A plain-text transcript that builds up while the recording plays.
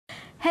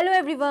Hello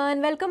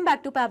everyone, welcome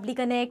back to Pabbly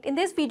Connect. In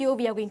this video,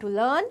 we are going to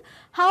learn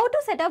how to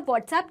set up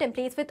WhatsApp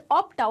templates with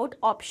opt-out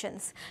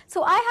options.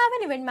 So I have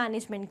an event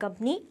management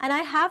company and I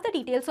have the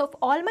details of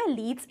all my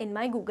leads in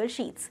my Google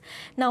Sheets.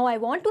 Now I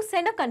want to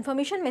send a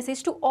confirmation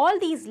message to all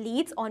these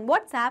leads on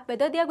WhatsApp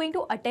whether they are going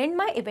to attend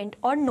my event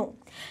or no.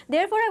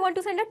 Therefore, I want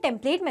to send a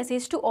template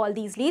message to all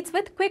these leads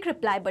with quick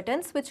reply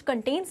buttons which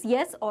contains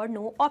yes or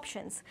no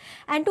options.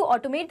 And to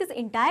automate this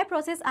entire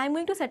process, I am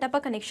going to set up a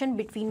connection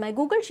between my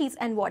Google Sheets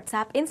and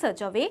WhatsApp in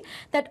such a way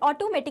that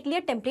automatically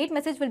a template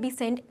message will be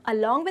sent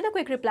along with the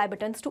quick reply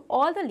buttons to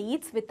all the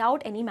leads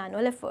without any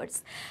manual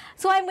efforts.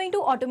 So I'm going to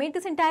automate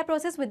this entire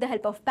process with the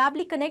help of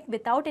Pabbly Connect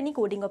without any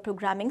coding or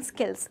programming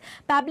skills.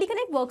 Pabbly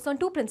Connect works on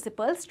two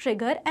principles,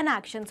 trigger and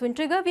action. So in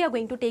trigger, we are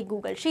going to take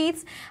Google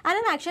Sheets, and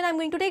in action, I'm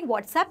going to take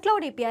WhatsApp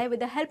Cloud API, with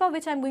the help of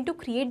which I'm going to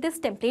create this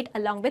template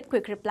along with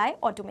quick reply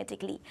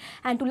automatically.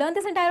 And to learn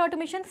this entire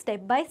automation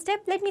step by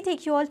step, let me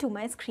take you all to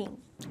my screen.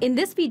 In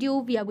this video,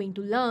 we are going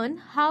to learn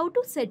how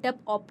to set up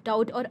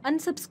opt-out or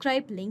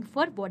unsubscribe link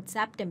for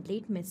WhatsApp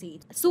template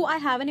message. So I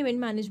have an event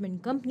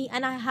management company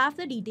and I have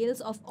the details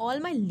of all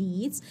my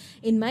leads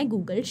in my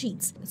Google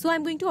Sheets. So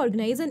I'm going to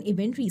organize an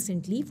event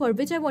recently for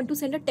which I want to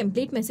send a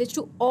template message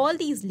to all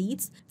these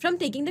leads from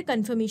taking the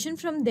confirmation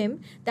from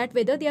them that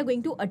whether they are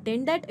going to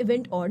attend that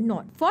event or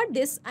not. For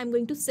this, I'm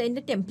going to send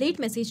a template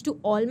message to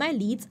all my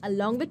leads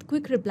along with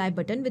quick reply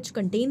button which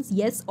contains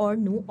yes or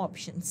no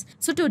options.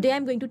 So today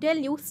I'm going to tell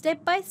you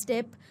step by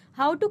step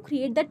how to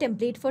create the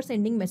template for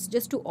sending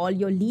messages to all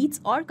your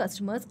leads or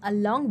customers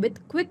along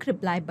with quick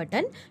reply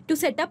button to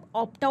set up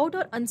opt-out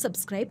or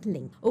unsubscribe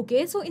link.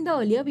 Okay, so in the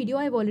earlier video,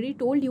 I've already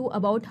told you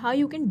about how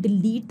you can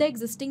delete the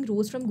existing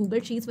rows from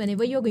Google Sheets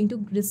whenever you're going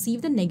to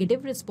receive the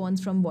negative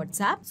response from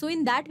WhatsApp. So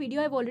in that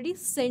video, I've already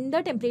sent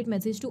the template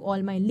message to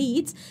all my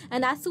leads,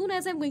 and as soon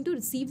as I'm going to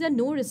receive the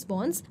no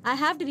response, I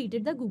have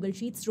deleted the Google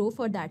Sheets row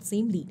for that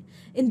same lead.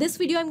 In this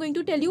video, I'm going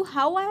to tell you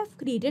how I have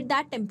created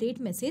that template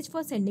message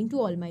for sending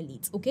to all my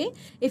leads. Okay,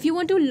 if you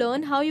want to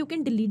learn how you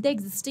can delete the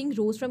existing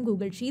rows from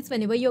Google Sheets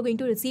whenever you're going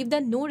to receive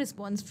the no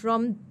response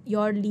from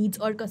your leads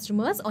or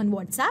customers on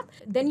WhatsApp,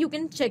 then you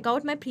can check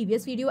out my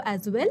previous video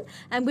as well.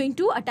 I'm going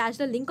to attach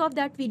the link of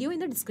that video in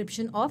the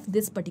description of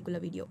this particular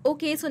video.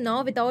 Okay, so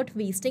now without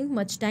wasting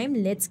much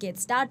time, let's get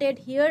started.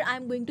 Here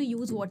I'm going to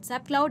use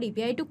WhatsApp Cloud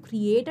API to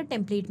create a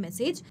template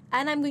message,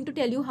 and I'm going to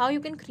tell you how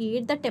you can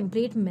create the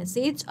template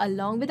message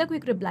along with a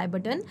quick reply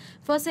button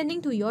for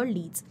sending to your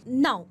leads.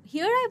 Now,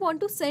 here I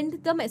want to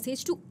send the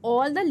message to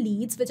all the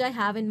leads which I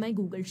have in my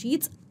Google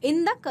Sheets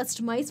in the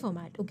customized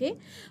format. Okay,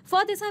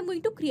 for this I'm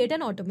going to create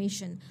an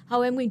automation.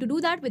 How I'm going to do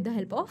that? With the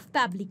help of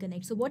Pabbly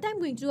Connect. So what I'm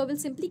going to do, I will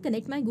simply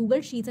connect my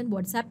Google Sheets and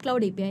WhatsApp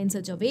Cloud API in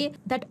such a way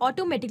that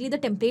automatically the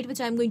template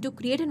which I'm going to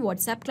create in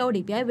WhatsApp Cloud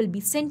API will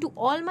be sent to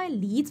all my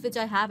leads which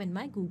I have in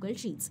my Google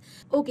Sheets.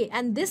 Okay,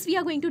 and this we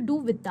are going to do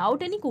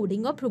without any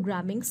coding or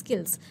programming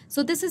skills.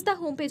 So this is the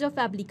homepage of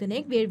Pabbly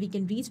Connect where we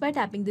can reach by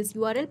tapping this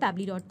URL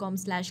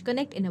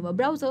pabbly.com/connect in our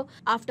browser.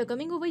 After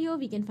coming over here,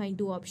 we can find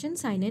two options,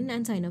 sign in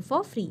and sign up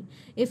for free.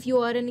 If you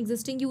are an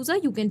existing user,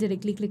 you can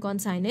directly click on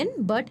sign in,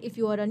 but if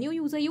you are a new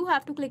user, you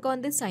have to click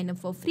on this sign up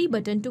for free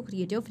button to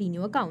create your free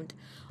new account.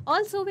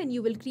 Also, when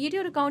you will create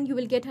your account, you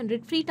will get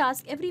 100 free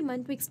tasks every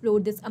month to explore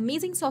this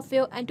amazing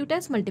software and to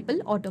test multiple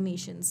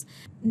automations.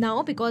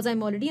 Now, because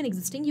I'm already an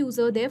existing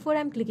user, therefore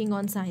I'm clicking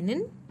on sign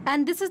in.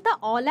 And this is the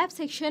all app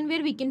section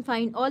where we can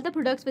find all the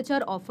products which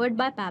are offered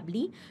by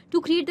Pabbly.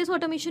 To create this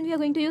automation, we are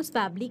going to use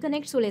Pabbly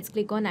Connect. So let's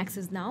click on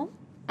access now.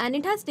 And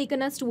it has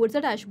taken us towards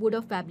the dashboard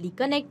of Pabbly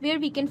Connect where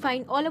we can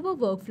find all our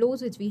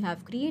workflows which we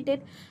have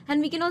created, and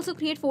we can also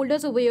create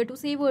folders over here to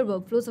save our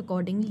workflows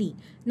accordingly.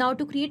 Now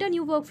to create a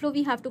new workflow,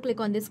 we have to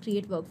click on this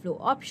create workflow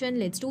option.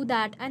 Let's do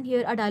that, and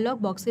here a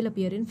dialog box will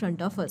appear in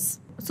front of us.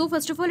 So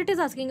first of all, it is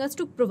asking us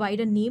to provide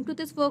a name to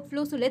this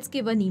workflow. So let's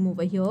give a name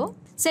over here.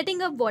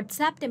 Setting up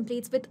WhatsApp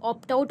templates with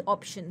opt-out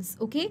options.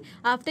 Okay,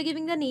 after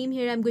giving the name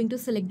here, I'm going to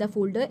select the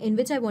folder in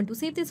which I want to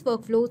save this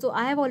workflow. So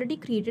I have already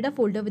created a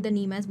folder with the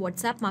name as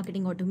WhatsApp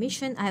Marketing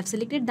Automation. I have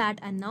selected that,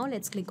 and now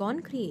let's click on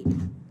create.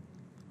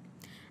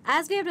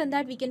 As we have done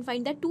that, we can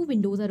find that two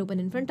windows are open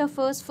in front of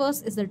us.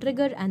 First is the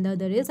trigger and the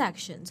other is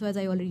action. So as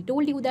I already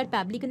told you that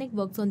Pabbly Connect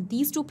works on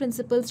these two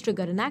principles,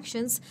 trigger and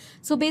actions.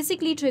 So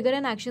basically trigger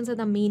and actions are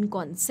the main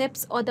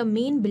concepts or the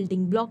main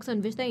building blocks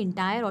on which the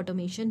entire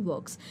automation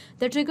works.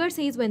 The trigger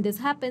says when this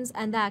happens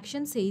and the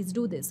action says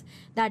do this.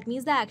 That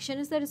means the action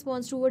is the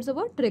response towards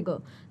our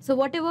trigger. So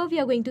whatever we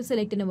are going to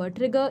select in our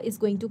trigger is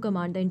going to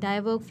command the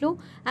entire workflow,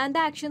 and the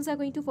actions are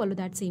going to follow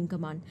that same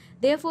command.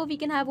 Therefore, we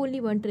can have only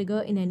one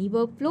trigger in any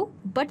workflow,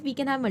 but we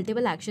can have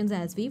multiple actions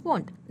as we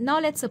want. Now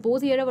let's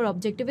suppose here our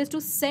objective is to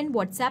send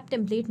WhatsApp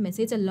template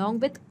message along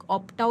with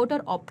opt-out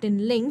or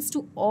opt-in links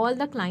to all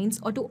the clients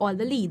or to all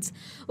the leads.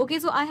 Okay,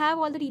 so I have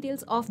all the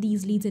details of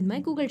these leads in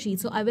my Google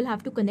Sheets, so I will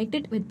have to connect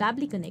it with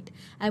Pabbly Connect.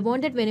 I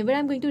want that whenever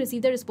I'm going to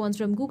receive the response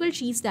from Google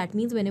Sheets, that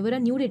means whenever a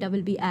new data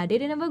will be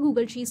added in our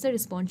Google Sheets, the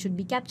response should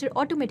be captured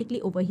automatically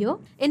over here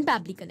in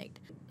Pabbly Connect.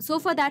 So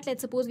for that,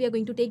 let's suppose we are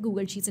going to take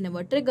Google Sheets in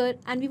our trigger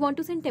and we want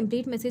to send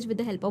template message with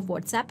the help of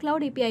WhatsApp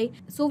Cloud API.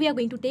 So we are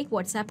going to take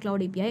WhatsApp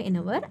Cloud API in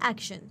our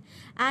action.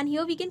 And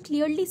here we can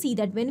clearly see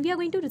that when we are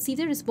going to receive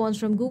the response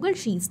from Google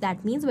Sheets,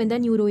 that means when the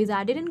new row is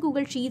added in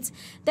Google Sheets,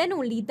 then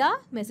only the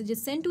message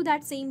is sent to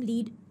that same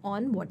lead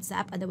on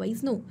WhatsApp,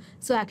 otherwise no.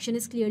 So action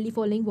is clearly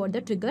following what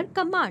the trigger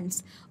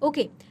commands.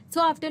 Okay,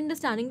 so after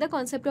understanding the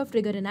concept of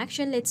trigger in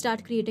action, let's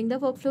start creating the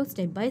workflow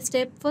step by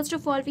step. First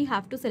of all, we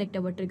have to select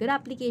our trigger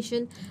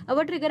application.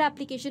 Our trigger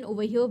application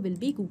over here will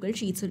be Google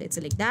Sheets. So let's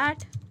select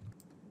that.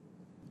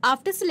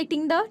 After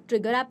selecting the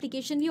trigger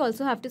application, we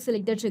also have to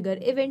select the trigger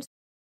event.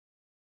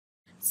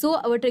 So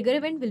our trigger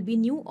event will be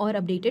new or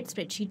updated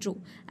spreadsheet row.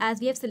 As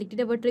we have selected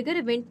our trigger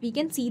event, we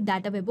can see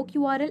that a webhook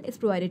URL is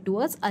provided to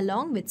us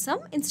along with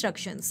some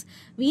instructions.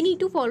 We need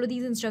to follow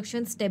these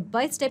instructions step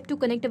by step to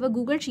connect our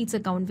Google Sheets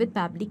account with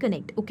Pabbly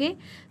Connect. Okay,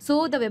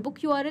 so the webhook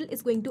URL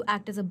is going to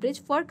act as a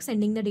bridge for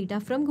sending the data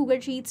from Google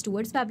Sheets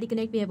towards Pabbly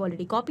Connect. We have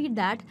already copied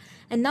that,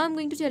 and now I'm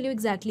going to tell you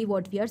exactly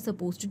what we are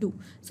supposed to do.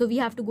 So we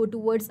have to go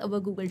towards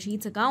our Google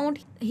Sheets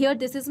account. Here,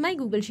 this is my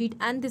Google Sheet,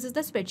 and this is the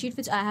spreadsheet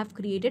which I have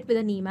created with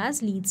a name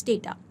as leads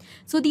data.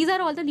 So these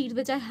are all the leads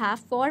which I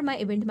have for my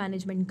event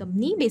management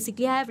company.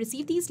 Basically, I have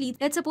received these leads.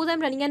 Let's suppose I'm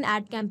running an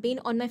ad campaign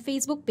on my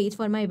Facebook page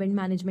for my event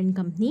management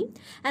company,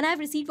 and I've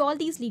received all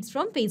these leads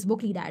from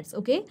Facebook lead ads.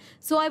 Okay,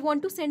 so I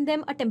want to send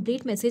them a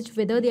template message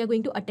whether they are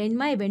going to attend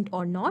my event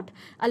or not,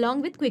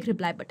 along with quick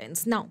reply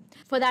buttons. Now,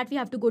 for that we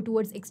have to go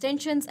towards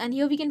extensions, and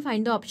here we can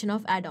find the option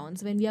of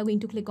add-ons. When we are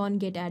going to click on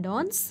get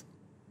add-ons,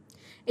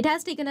 it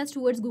has taken us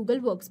towards Google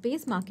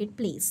Workspace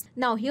Marketplace.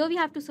 Now here we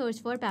have to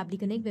search for Pabbly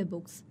Connect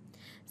webhooks.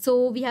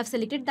 So we have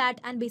selected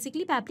that, and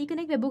basically Pabbly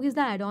Connect webhook is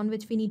the add-on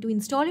which we need to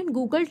install in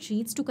Google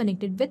Sheets to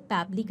connect it with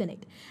Pabbly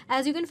Connect.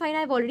 As you can find,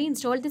 I've already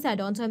installed this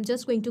add-on, so I'm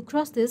just going to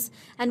cross this.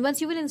 And once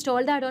you will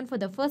install the add-on for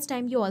the first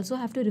time, you also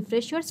have to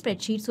refresh your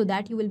spreadsheet so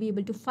that you will be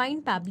able to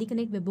find Pabbly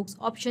Connect webhooks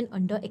option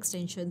under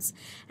extensions.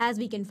 As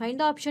we can find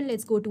the option,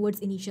 let's go towards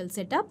initial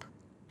setup.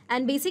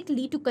 And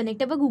basically, to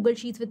connect our Google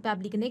Sheets with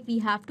Pabbly Connect, we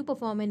have to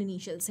perform an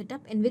initial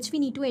setup in which we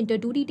need to enter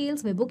two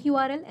details, webhook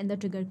URL and the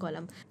trigger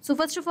column. So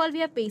first of all, we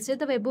have pasted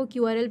the webhook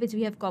URL which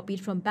we have copied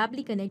from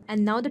Pabbly Connect,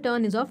 and now the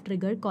turn is of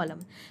trigger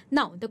column.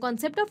 Now, the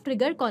concept of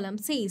trigger column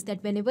says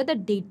that whenever the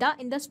data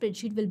in the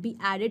spreadsheet will be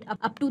added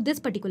up to this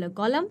particular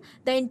column,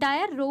 the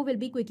entire row will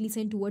be quickly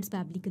sent towards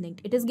Pabbly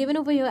Connect. It is given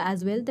over here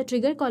as well. The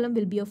trigger column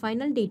will be a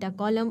final data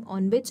column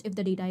on which if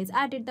the data is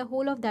added, the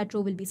whole of that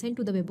row will be sent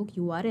to the webhook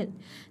URL.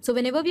 So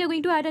whenever we are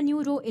going to add a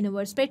new row in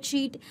our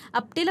spreadsheet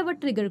up till our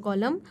trigger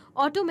column,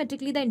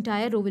 automatically the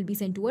entire row will be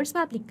sent towards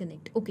Pabbly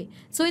Connect. Okay,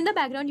 so in the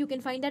background you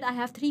can find that I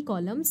have three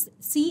columns.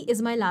 C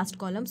is my last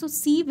column, so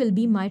C will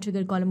be my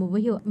trigger column over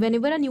here.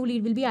 Whenever a new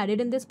lead will be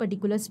added in this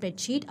particular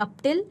spreadsheet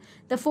up till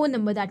the phone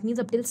number, that means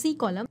up till C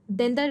column,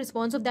 then the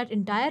response of that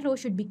entire row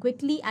should be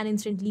quickly and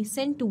instantly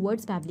sent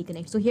towards Pabbly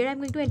Connect. So here I'm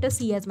going to enter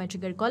C as my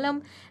trigger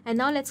column, and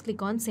now let's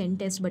click on send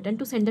test button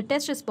to send the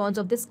test response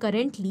of this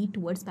current lead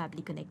towards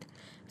Pabbly Connect.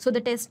 So the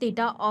test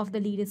data of the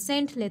lead is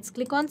sent. Let's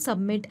click on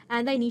submit,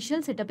 and the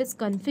initial setup is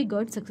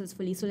configured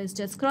successfully. So let's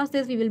just cross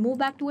this. We will move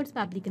back towards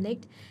Pabbly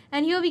Connect,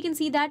 and here we can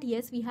see that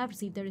yes, we have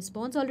received the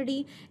response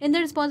already. In the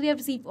response, we have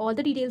received all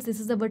the details.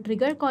 This is our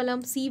trigger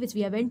column C which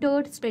we have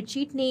entered,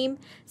 spreadsheet name,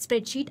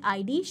 spreadsheet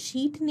ID,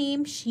 sheet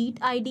name, sheet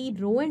ID,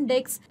 row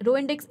index. Row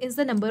index is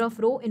the number of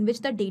row in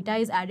which the data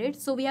is added.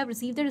 So we have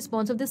received the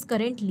response of this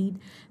current lead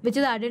which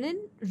is added in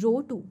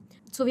row 2.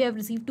 So we have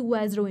received 2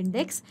 as row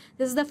index.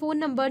 This is the phone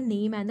number,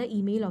 name and the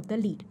email of the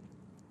lead.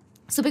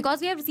 So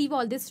because we have received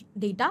all this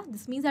data,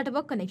 this means that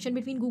our connection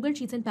between Google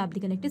Sheets and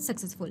Pabbly Connect is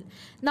successful.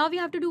 Now we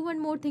have to do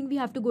one more thing. We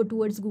have to go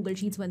towards Google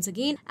Sheets once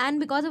again. And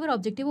because our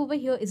objective over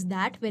here is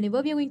that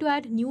whenever we are going to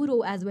add new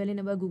row as well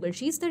in our Google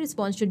Sheets, the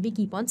response should be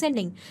keep on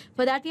sending.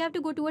 For that, we have to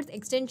go towards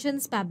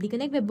extensions, Pabbly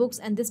Connect webhooks,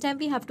 and this time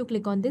we have to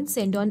click on the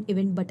send on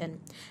event button.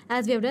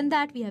 As we have done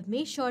that, we have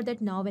made sure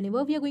that now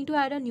whenever we are going to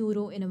add a new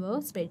row in our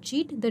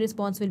spreadsheet, the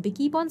response will be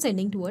keep on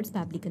sending towards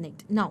Pabbly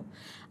Connect. Now,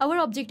 our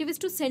objective is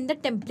to send the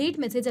template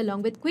message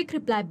along with quick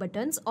reply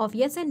buttons of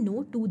yes and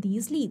no to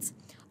these leads.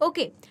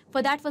 Okay,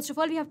 for that, first of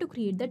all, we have to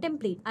create the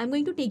template. I'm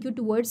going to take you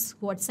towards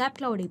WhatsApp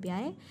Cloud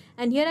API,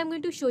 and here I'm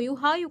going to show you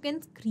how you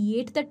can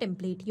create the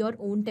template, your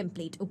own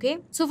template. Okay,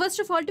 so first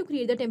of all, to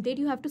create the template,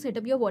 you have to set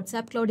up your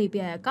WhatsApp Cloud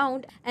API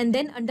account, and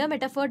then under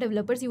Metaphor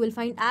Developers, you will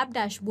find app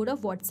dashboard of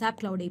WhatsApp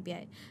Cloud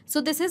API.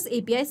 So this is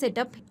API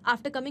setup.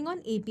 After coming on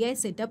API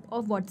setup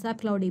of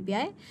WhatsApp Cloud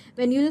API,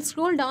 when you will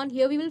scroll down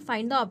here, we will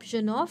find the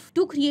option of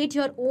to create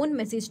your own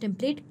message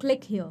template.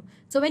 Click here.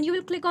 So when you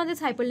will click on this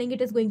hyperlink,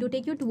 it is going to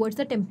take you towards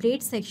the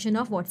template section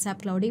of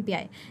WhatsApp Cloud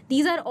API.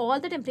 These are all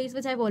the templates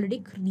which I've already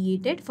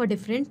created for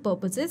different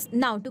purposes.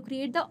 Now to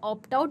create the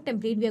opt-out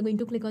template, we are going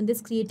to click on this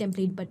create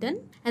template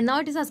button. And now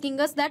it is asking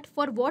us that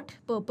for what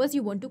purpose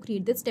you want to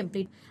create this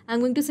template.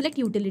 I'm going to select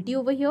utility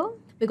over here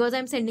because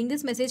I'm sending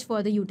this message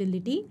for the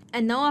utility.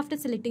 And now after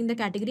selecting the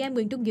category, I'm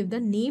going to give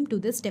the name to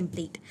this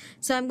template.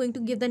 So I'm going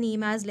to give the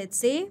name as, let's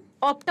say,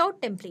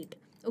 opt-out template.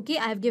 Okay,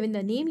 I have given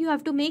the name. You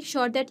have to make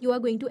sure that you are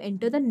going to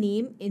enter the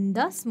name in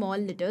the small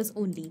letters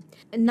only.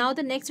 And now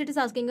the next it is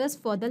asking us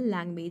for the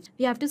language.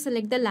 We have to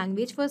select the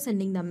language for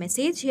sending the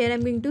message. Here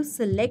I'm going to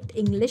select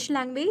English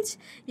language.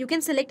 You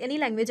can select any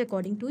language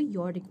according to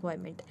your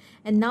requirement.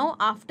 And now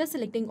after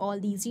selecting all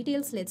these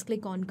details, let's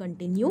click on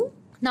continue.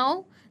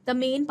 Now the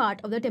main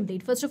part of the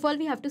template. First of all,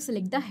 we have to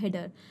select the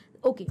header.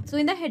 Okay, so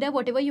in the header,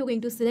 whatever you're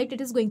going to select,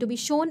 it is going to be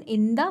shown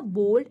in the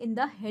bold in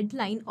the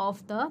headline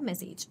of the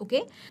message.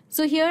 Okay,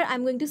 so here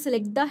I'm going to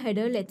select the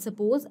header, let's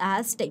suppose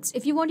as text.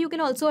 If you want, you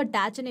can also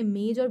attach an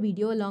image or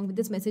video along with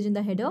this message in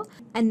the header.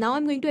 And now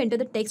I'm going to enter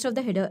the text of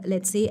the header,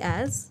 let's say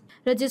as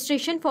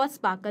registration for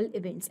Sparkle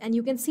events, and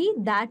you can see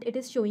that it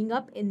is showing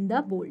up in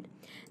the bold.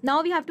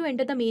 Now we have to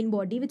enter the main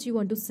body which you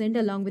want to send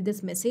along with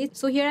this message.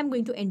 So here I'm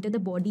going to enter the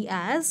body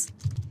as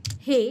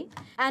hey,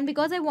 and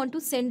because I want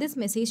to send this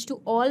message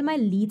to all my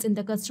leads in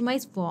the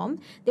customized form,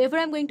 therefore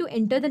I'm going to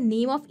enter the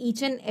name of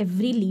each and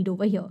every lead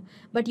over here.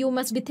 But you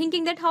must be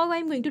thinking that how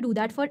I'm going to do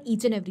that for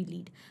each and every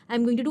lead.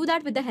 I'm going to do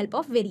that with the help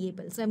of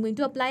variables. So I'm going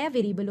to apply a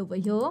variable over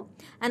here,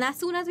 and as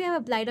soon as we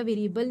have applied a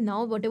variable,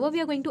 now whatever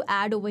we are going to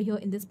add over here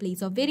in this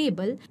place of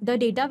variable, the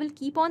data will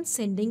keep on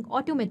sending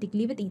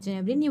automatically with each and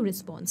every new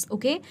response.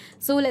 Okay,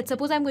 so let's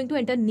suppose I'm going to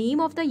enter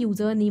name of the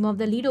user, name of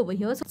the lead over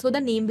here, so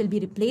the name will be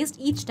replaced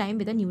each time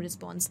with a new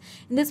response.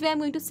 In this way, I'm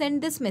going to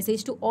send this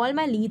message to all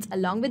my leads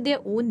along with their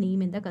own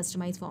name in the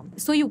customized form.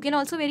 So you can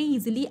also very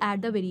easily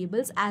add the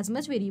variables, as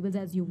much variables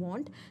as you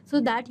want, so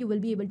that you will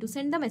be able to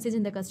send the message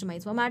in the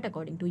customized format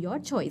according to your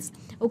choice.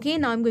 Okay,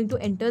 now I'm going to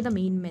enter the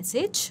main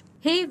message.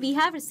 Hey, we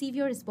have received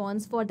your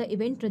response for the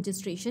event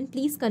registration.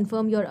 Please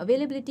confirm your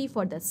availability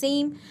for the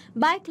same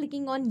by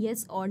clicking on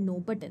yes or no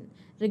button.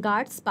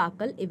 Regards,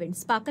 Sparkle Events.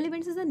 Sparkle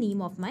Events is the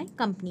name of my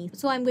company.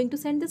 So I'm going to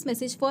send this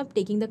message for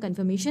taking the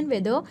confirmation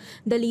whether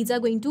the leads are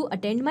going to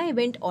attend my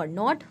event or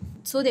not.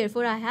 So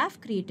therefore I have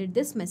created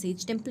this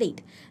message template.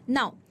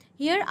 Now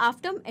here,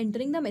 after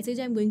entering the message,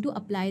 I'm going to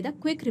apply the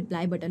quick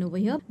reply button over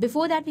here.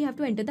 Before that, we have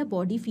to enter the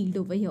body field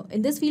over here.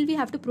 In this field, we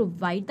have to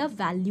provide the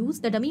values,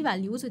 the dummy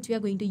values, which we are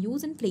going to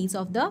use in place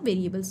of the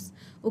variables.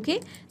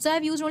 Okay, so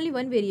I've used only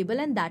one variable,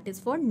 and that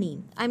is for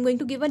name. I'm going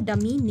to give a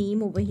dummy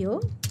name over here,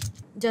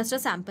 just a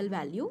sample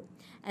value.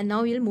 And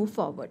now we'll move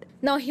forward.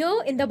 Now here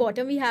in the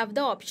bottom we have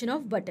the option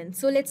of button.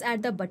 So let's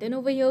add the button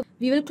over here.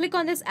 We will click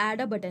on this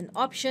add a button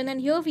option, and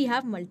here we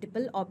have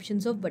multiple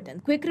options of button.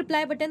 Quick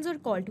reply buttons or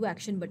call to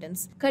action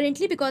buttons.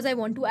 Currently, because I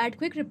want to add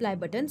quick reply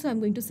button, so I'm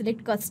going to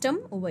select custom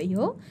over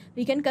here.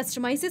 We can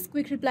customize this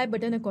quick reply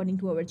button according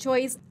to our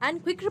choice.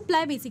 And quick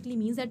reply basically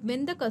means that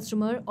when the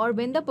customer or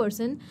when the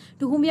person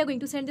to whom we are going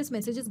to send this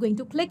message is going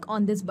to click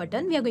on this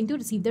button, we are going to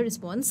receive the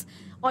response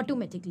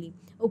automatically.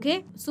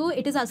 Okay, so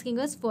it is asking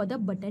us for the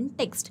button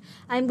text.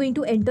 I'm going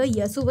to enter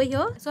yes over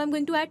here. So I'm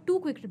going to add two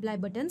quick reply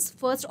buttons.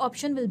 First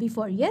option will be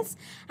for yes,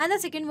 and the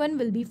second one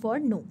will be for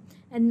no.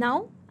 And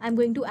now I'm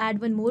going to add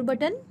one more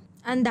button,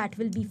 and that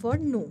will be for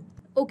no.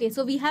 Okay,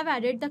 so we have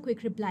added the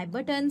quick reply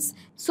buttons.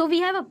 So we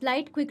have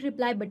applied quick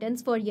reply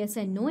buttons for yes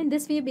and no. In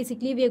this way,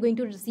 basically, we are going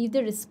to receive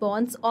the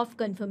response of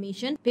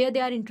confirmation where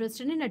they are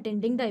interested in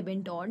attending the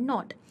event or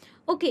not.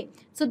 Okay,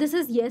 so this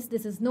is yes,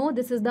 this is no,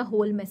 this is the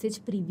whole message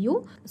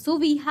preview. So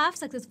we have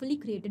successfully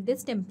created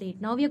this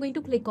template. Now we are going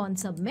to click on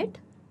submit.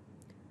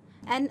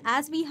 And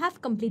as we have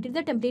completed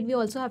the template, we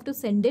also have to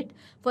send it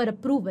for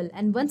approval.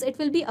 And once it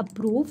will be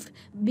approved,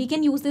 we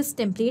can use this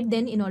template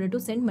then in order to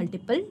send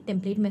multiple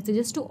template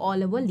messages to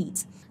all our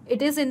leads.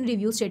 It is in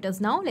review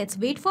status now. Let's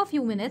wait for a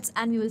few minutes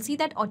and we will see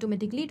that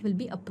automatically it will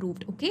be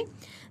approved. Okay.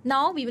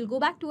 Now we will go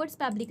back towards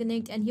Pabbly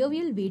Connect, and here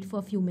we will wait for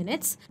a few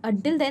minutes.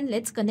 Until then,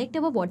 let's connect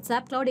our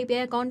WhatsApp Cloud API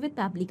account with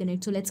Pabbly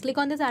Connect. So let's click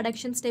on this add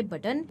action step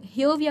button.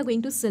 Here we are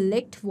going to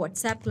select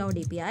WhatsApp Cloud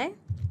API.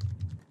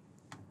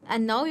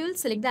 And now we will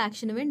select the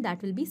action event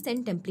that will be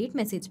send template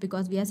message,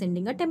 because we are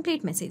sending a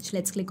template message.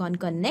 Let's click on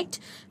connect.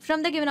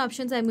 From the given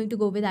options, I'm going to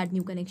go with add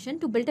new connection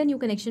to build a new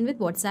connection with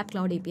WhatsApp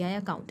Cloud API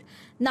account.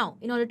 Now,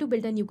 in order to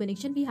build a new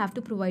connection, we have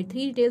to provide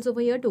three details over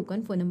here: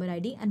 token, phone number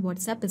ID, and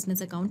WhatsApp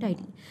business account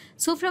ID.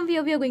 So from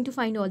here, we are going to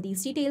find all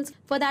these details.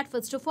 For that,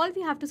 first of all,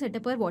 we have to set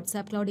up our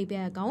WhatsApp Cloud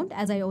API account,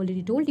 as I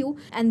already told you,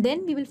 and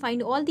then we will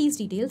find all these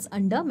details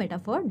under Meta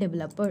for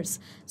Developers.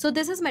 So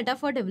this is Meta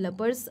for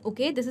Developers.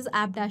 Okay, this is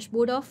app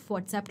dashboard of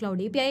WhatsApp Cloud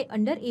API.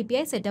 Under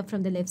API setup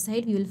from the left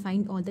side, we will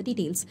find all the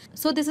details.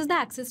 So this is the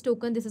access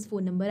token, this is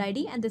phone number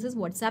ID, and this is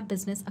WhatsApp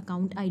business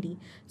account ID.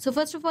 So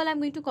first of all, I'm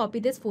going to copy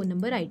this phone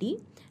number ID,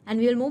 and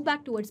we will move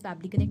back towards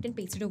Pabbly Connect and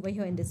paste it over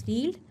here in this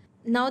field.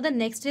 Now the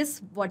next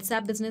is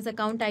WhatsApp business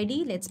account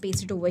ID. Let's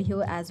paste it over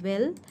here as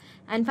well.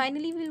 And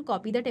finally, we will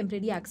copy the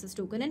temporary access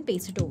token and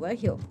paste it over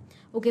here.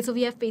 Okay, so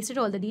we have pasted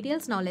all the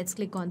details. Now let's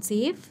click on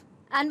save.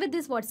 And with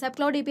this, WhatsApp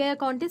Cloud API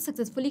account is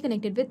successfully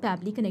connected with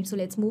Pabbly Connect. So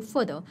let's move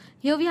further.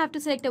 Here we have to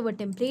select our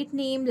template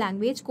name,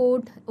 language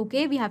code.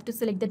 Okay, we have to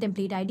select the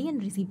template ID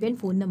and recipient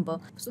phone number.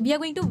 So we are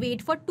going to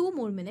wait for 2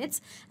 more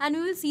minutes and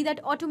we will see that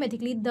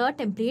automatically the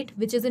template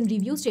which is in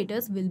review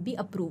status will be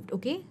approved.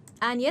 Okay.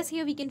 And yes,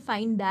 here we can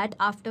find that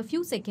after a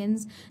few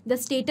seconds, the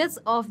status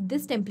of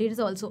this template is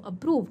also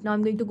approved. Now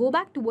I'm going to go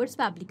back towards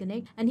Pabbly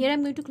Connect and here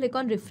I'm going to click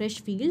on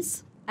refresh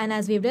fields. And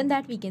as we've done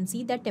that, we can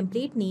see that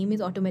template name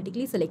is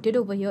automatically selected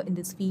over here in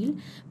this field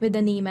with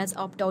the name as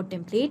opt-out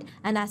template.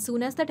 And as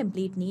soon as the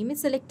template name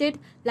is selected,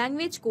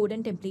 language code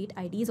and template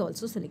ID is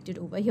also selected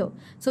over here.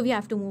 So we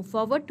have to move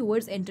forward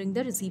towards entering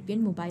the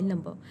recipient mobile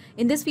number.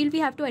 In this field, we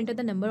have to enter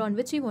the number on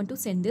which we want to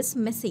send this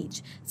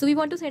message. So we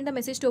want to send the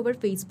message to our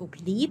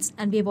Facebook leads,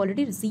 and we have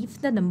already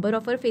received the number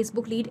of our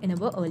Facebook lead in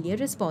our earlier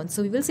response.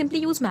 So we will simply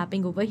use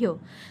mapping over here.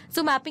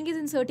 So mapping is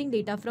inserting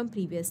data from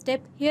previous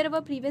step. Here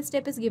our previous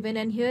step is given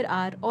and here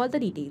are all the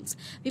details.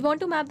 We want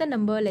to map the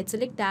number. Let's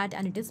select that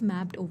and it is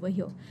mapped over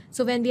here.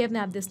 So when we have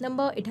mapped this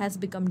number, it has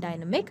become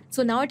dynamic.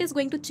 So now it is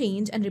going to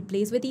change and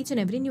replace with each and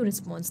every new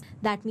response.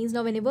 That means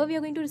now whenever we are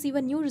going to receive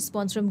a new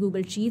response from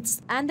Google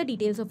Sheets and the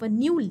details of a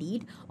new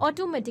lead,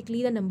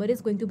 automatically the number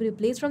is going to be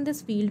replaced from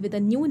this field with a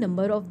new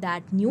number of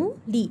that new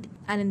lead.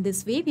 And in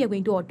this way, we are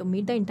going to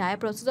automate the entire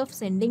process of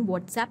sending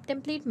WhatsApp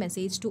template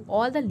message to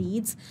all the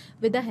leads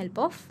with the help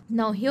of.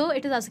 Now here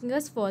it is asking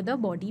us for the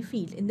body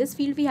field. In this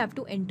field, we have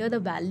to enter the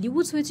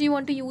values which we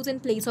want to use in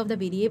place of the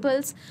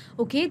variables.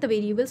 Okay, the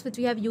variables which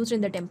we have used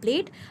in the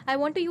template. I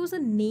want to use the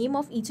name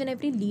of each and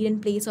every lead in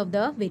place of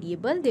the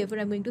variable. Therefore,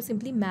 I'm going to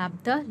simply map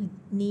the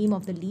name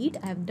of the lead.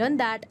 I have done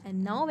that.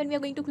 And now when we are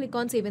going to click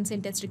on save and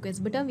send test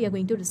request button, we are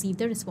going to receive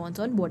the response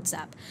on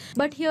WhatsApp.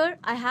 But here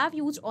I have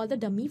used all the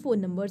dummy phone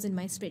numbers in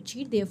my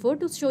spreadsheet. Therefore,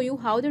 to show you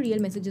how the real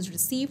message is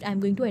received, I'm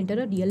going to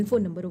enter a real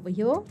phone number over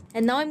here.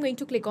 And now I'm going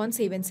to click on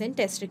save and send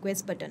test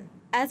request button.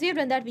 As we have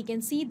done that, we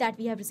can see that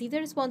we have received the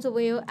response over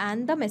here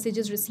and the message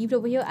is received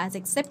over here as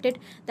accepted.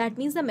 That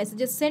means the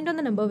message is sent on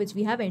the number which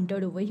we have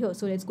entered over here.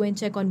 So let's go and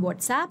check on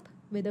WhatsApp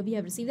whether we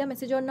have received the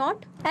message or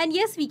not. And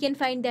yes, we can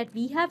find that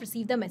we have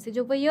received the message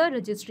over here.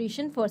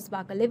 Registration for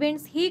Sparkle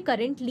events. Hey,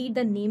 current lead,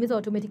 the name is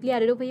automatically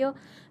added over here.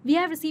 We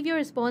have received your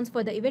response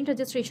for the event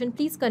registration.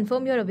 Please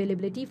confirm your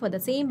availability for the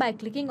same by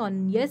clicking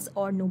on yes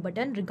or no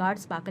button.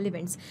 Regards, Sparkle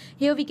events.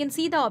 Here we can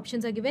see the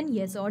options are given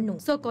yes or no.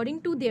 So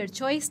according to their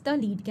choice, the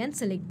lead can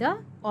select the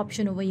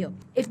option over here.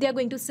 If they are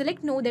going to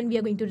select no, then we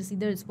are going to receive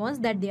the response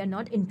that they are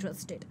not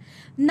interested.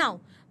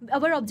 Now,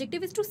 our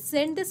objective is to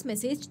send this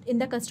message in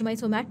the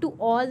customized format to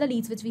all the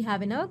leads which we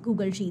have in our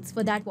Google Sheets.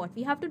 For that, what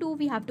we have to do,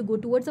 we have to go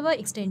towards our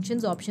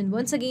extensions option.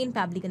 Once again,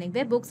 Pabbly Connect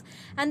Webhooks.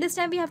 And this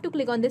time we have to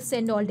click on this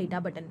send all data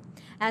button.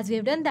 As we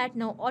have done that,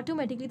 now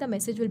automatically the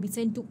message will be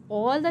sent to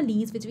all the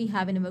leads which we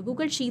have in our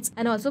Google Sheets.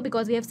 And also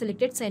because we have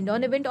selected send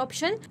on event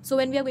option. So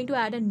when we are going to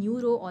add a new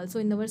row also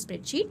in our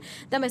spreadsheet,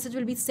 the message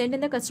will be sent in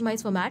the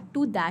customized format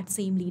to that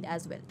same lead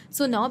as well.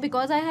 So now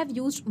because I have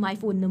used my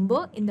phone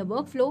number in the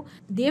workflow,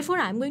 therefore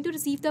I'm going to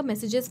receive the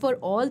messages for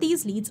all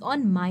these leads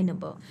on my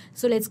number.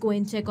 So let's go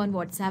and check on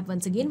WhatsApp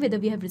once again whether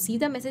we have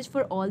received a message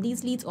for all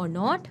these leads or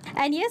not.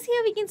 And yes,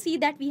 here we can see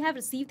that we have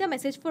received a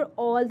message for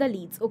all the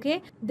leads.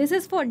 Okay, this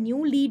is for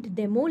new lead,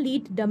 demo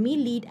lead, dummy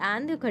lead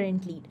and the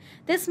current lead.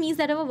 This means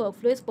that our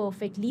workflow is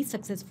perfectly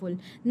successful.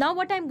 Now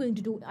what I'm going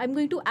to do, I'm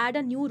going to add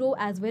a new row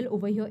as well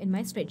over here in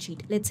my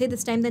spreadsheet. Let's say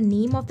this time the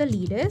name of the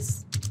lead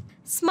is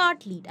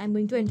Smart Lead. I'm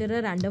going to enter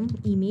a random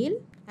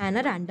email and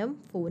a random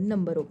phone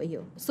number over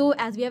here. So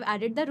as we have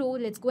added the row,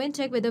 let's go and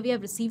check whether we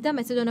have received the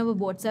message on our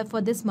WhatsApp for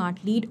this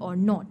Smart Lead or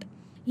not.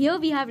 Here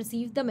we have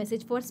received the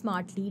message for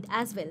Smart Lead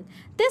as well.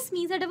 This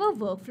means that our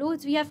workflow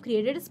which we have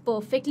created is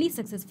perfectly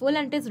successful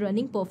and it is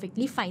running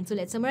perfectly fine. So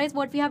let's summarize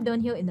what we have done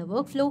here in the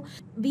workflow.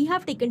 We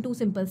have taken 2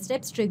 simple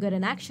steps, trigger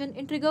and action.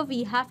 In trigger,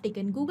 we have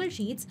taken Google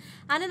Sheets,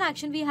 and in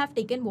action, we have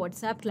taken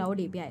WhatsApp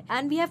Cloud API.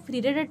 And we have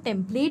created a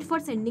template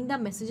for sending the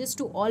messages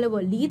to all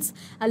our leads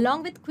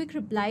along with quick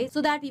replies so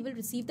that we will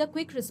receive the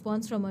quick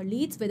response from our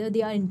leads whether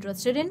they are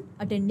interested in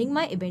attending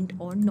my event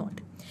or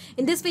not.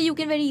 In this way, you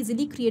can very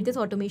easily create this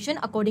automation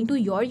according to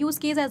your use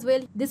case as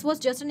well. This was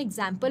just an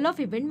example of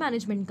event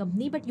management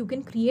company, but you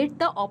can create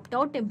the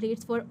opt-out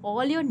templates for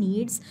all your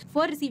needs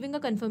for receiving a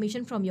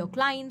confirmation from your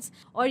clients,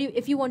 or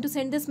if you want to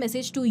send this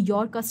message to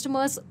your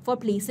customers for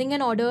placing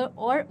an order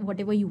or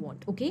whatever you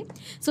want. Okay,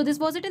 so this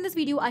was it in this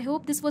video. I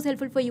hope this was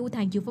helpful for you.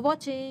 Thank you for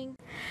watching.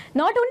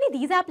 Not only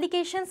these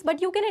applications,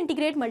 but you can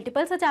integrate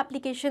multiple such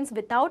applications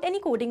without any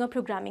coding or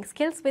programming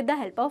skills with the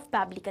help of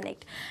Pabbly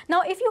Connect.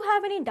 Now, if you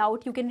have any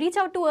doubt, you can reach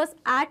out to us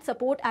at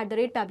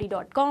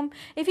support@pabbly.com.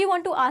 If you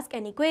want to ask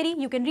any query,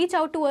 you can reach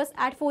out to us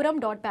at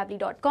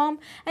forum.pabbly.com.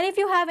 And if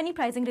you have any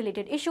pricing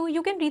related issue,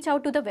 you can reach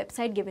out to the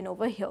website given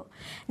over here.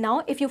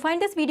 Now, if you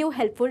find this video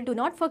helpful, do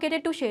not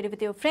forget to share it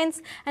with your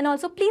friends, and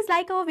also please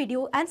like our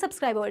video and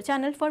subscribe our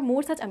channel for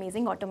more such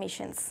amazing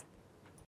automations.